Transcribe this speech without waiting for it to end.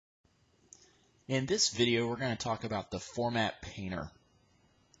In this video, we're going to talk about the Format Painter.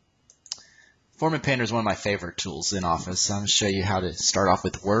 Format Painter is one of my favorite tools in Office. I'm going to show you how to start off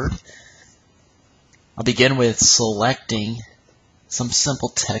with Word. I'll begin with selecting some simple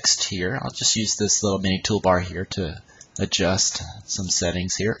text here. I'll just use this little mini toolbar here to adjust some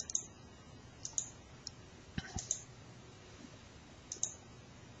settings here.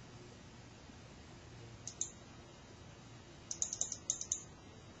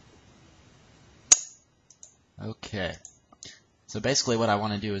 Okay, so basically what I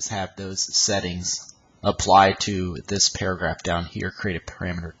want to do is have those settings apply to this paragraph down here, create a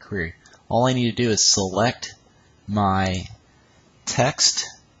parameter query. All I need to do is select my text.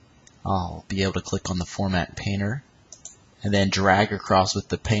 I'll be able to click on the Format Painter and then drag across with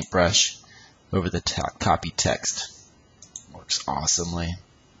the paintbrush over the copy text. Works awesomely.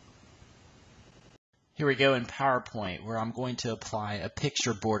 Here we go in PowerPoint where I'm going to apply a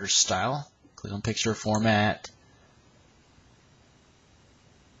picture border style. Click on Picture Format.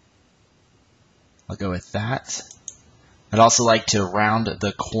 I'll go with that. I'd also like to round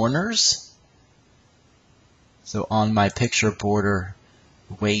the corners. So on my picture border,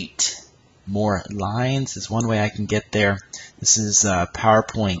 weight more lines is one way I can get there. This is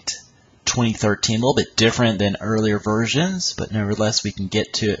PowerPoint 2013, a little bit different than earlier versions, but nevertheless we can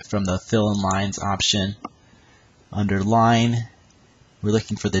get to it from the Fill in Lines option. Under Line, we're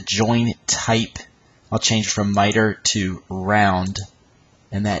looking for the join type. I'll change from miter to round,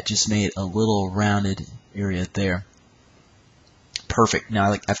 and that just made a little rounded area there. Perfect.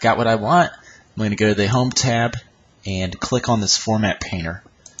 Now I've got what I want. I'm going to go to the Home tab and click on this Format Painter.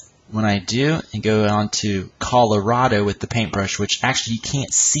 When I do, and go on to Colorado with the paintbrush, which actually you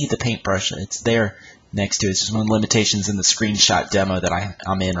can't see the paintbrush. It's there next to it. It's just one of the limitations in the screenshot demo that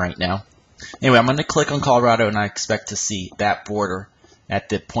I'm in right now. Anyway, I'm going to click on Colorado, and I expect to see that border at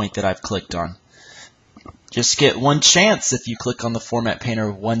the point that I've clicked on. Just get one chance if you click on the Format Painter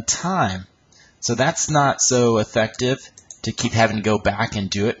one time. So that's not so effective to keep having to go back and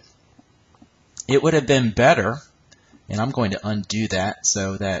do it. It would have been better, and I'm going to undo that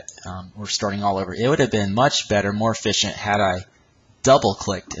so that we're starting all over. It would have been much better, more efficient had I double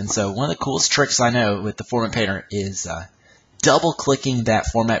clicked. And so one of the coolest tricks I know with the Format Painter is double clicking that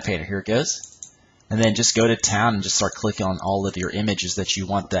Format Painter. Here it goes. And then just go to town and just start clicking on all of your images that you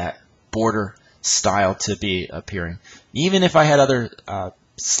want that border style to be appearing. Even if I had other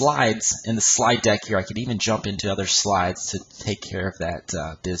slides in the slide deck here, I could even jump into other slides to take care of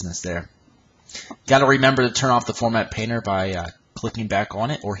that business there. Got to remember to turn off the Format Painter by clicking back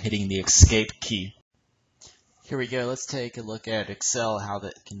on it or hitting the Escape key. Here we go. Let's take a look at Excel, how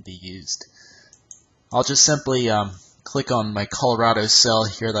that can be used. I'll just simply click on my Colorado cell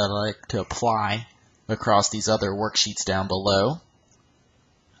here that I like to apply across these other worksheets down below.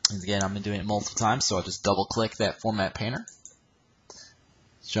 And again, I've been doing it multiple times, so I'll just double click that Format Painter.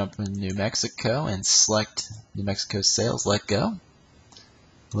 Jump in New Mexico and select New Mexico sales, let go.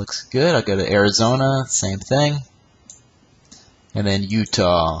 Looks good. I'll go to Arizona, same thing. And then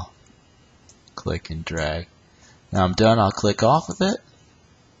Utah. Click and drag. Now I'm done, I'll click off of it.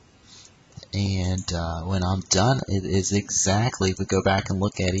 And when I'm done, it is exactly, if we go back and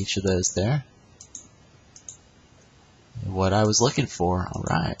look at each of those there, what I was looking for.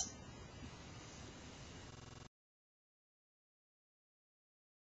 Alright.